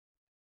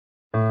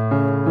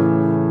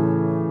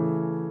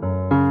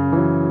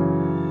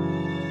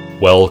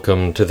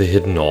Welcome to the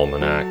Hidden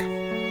Almanac.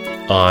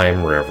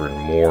 I'm Reverend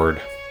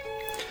Mord.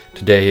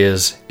 Today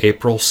is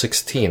April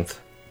 16th,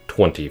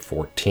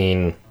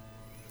 2014.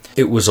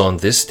 It was on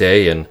this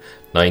day in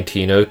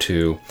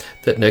 1902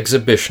 that an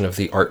exhibition of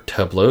the Art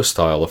Tableau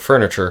style of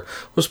furniture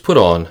was put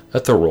on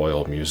at the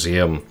Royal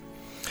Museum.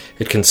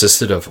 It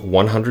consisted of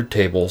 100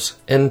 tables,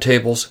 end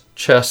tables,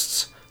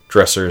 chests,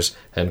 dressers,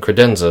 and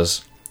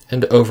credenzas,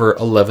 and over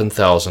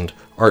 11,000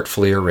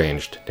 artfully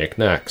arranged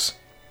knickknacks.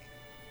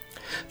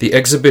 The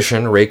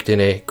exhibition raked in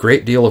a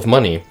great deal of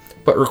money,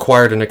 but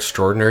required an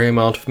extraordinary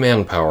amount of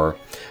manpower,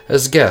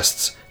 as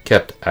guests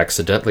kept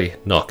accidentally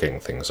knocking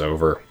things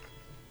over.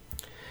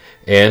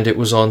 And it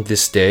was on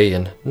this day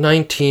in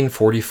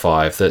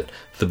 1945 that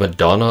the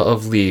Madonna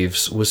of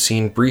Leaves was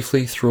seen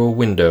briefly through a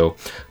window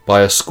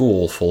by a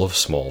school full of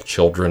small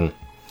children.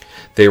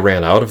 They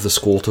ran out of the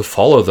school to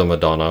follow the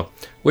Madonna,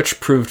 which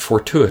proved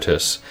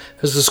fortuitous,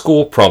 as the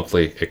school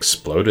promptly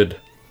exploded.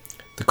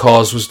 The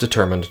cause was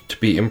determined to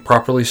be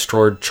improperly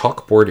stored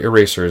chalkboard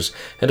erasers,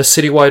 and a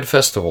citywide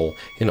festival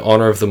in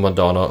honor of the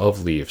Madonna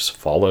of Leaves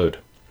followed.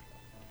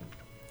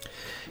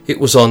 It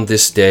was on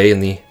this day in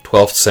the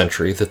 12th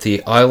century that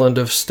the island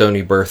of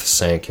Stonybirth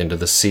sank into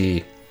the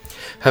sea.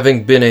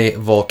 Having been a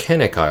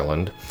volcanic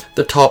island,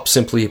 the top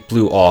simply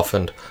blew off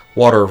and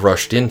water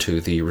rushed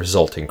into the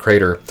resulting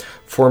crater,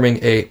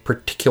 forming a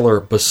particular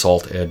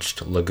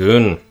basalt-edged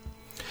lagoon.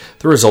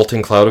 The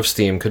resulting cloud of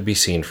steam could be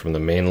seen from the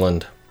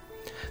mainland.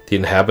 The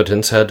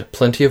inhabitants had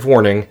plenty of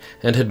warning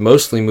and had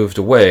mostly moved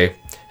away,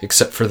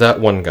 except for that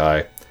one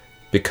guy,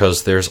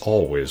 because there's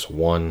always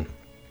one.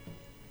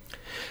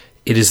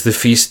 It is the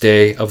feast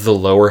day of the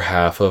lower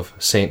half of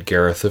St.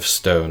 Gareth of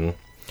Stone,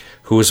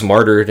 who was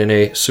martyred in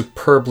a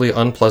superbly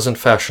unpleasant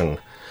fashion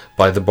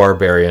by the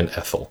barbarian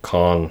Ethel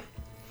Khan.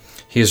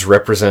 He is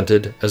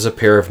represented as a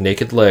pair of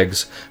naked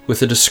legs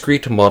with a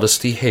discreet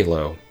modesty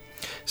halo.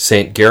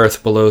 St.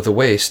 Gareth below the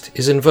waist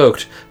is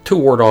invoked to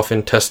ward off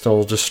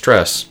intestinal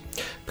distress,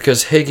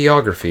 because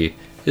hagiography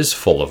is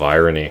full of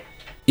irony.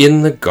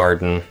 In the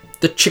garden,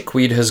 the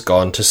chickweed has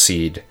gone to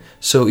seed,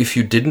 so if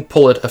you didn't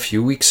pull it a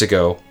few weeks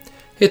ago,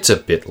 it's a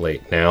bit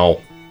late now.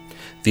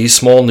 These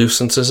small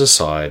nuisances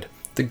aside,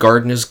 the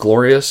garden is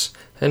glorious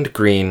and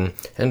green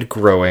and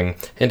growing,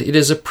 and it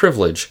is a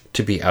privilege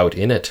to be out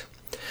in it.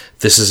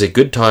 This is a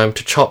good time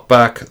to chop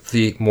back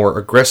the more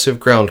aggressive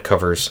ground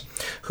covers,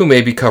 who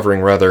may be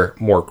covering rather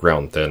more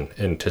ground than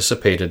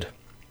anticipated.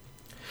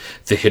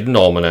 The Hidden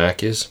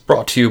Almanac is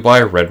brought to you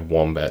by Red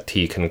Wombat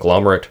Tea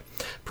Conglomerate,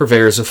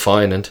 purveyors of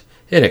fine and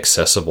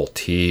inaccessible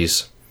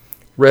teas.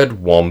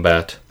 Red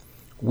Wombat,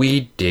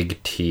 we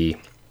dig tea.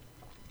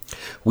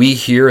 We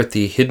here at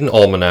the Hidden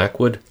Almanac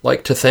would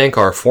like to thank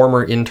our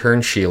former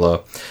intern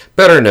Sheila,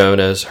 better known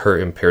as Her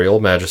Imperial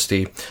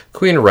Majesty,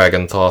 Queen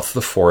Raganthoth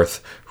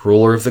IV,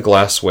 ruler of the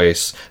Glass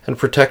Wastes and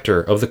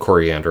protector of the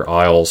Coriander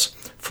Isles,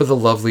 for the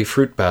lovely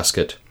fruit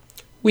basket.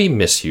 We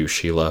miss you,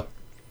 Sheila.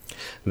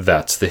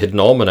 That's the Hidden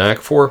Almanac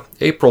for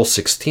April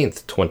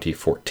 16th,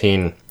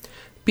 2014.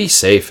 Be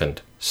safe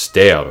and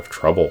stay out of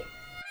trouble.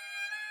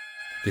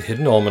 The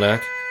Hidden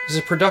Almanac is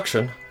a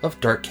production of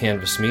Dark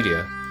Canvas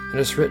Media and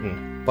is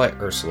written by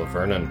Ursula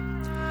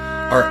Vernon.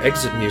 Our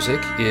exit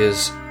music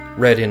is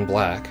Red in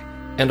Black,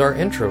 and our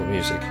intro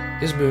music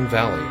is Moon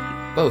Valley,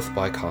 both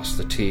by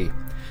Costa T.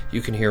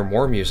 You can hear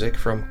more music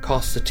from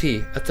Costa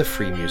T at the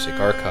Free Music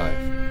Archive.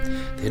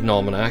 The Hidden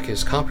Almanac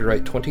is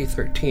copyright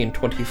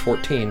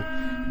 2013-2014,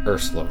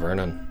 Ursula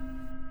Vernon.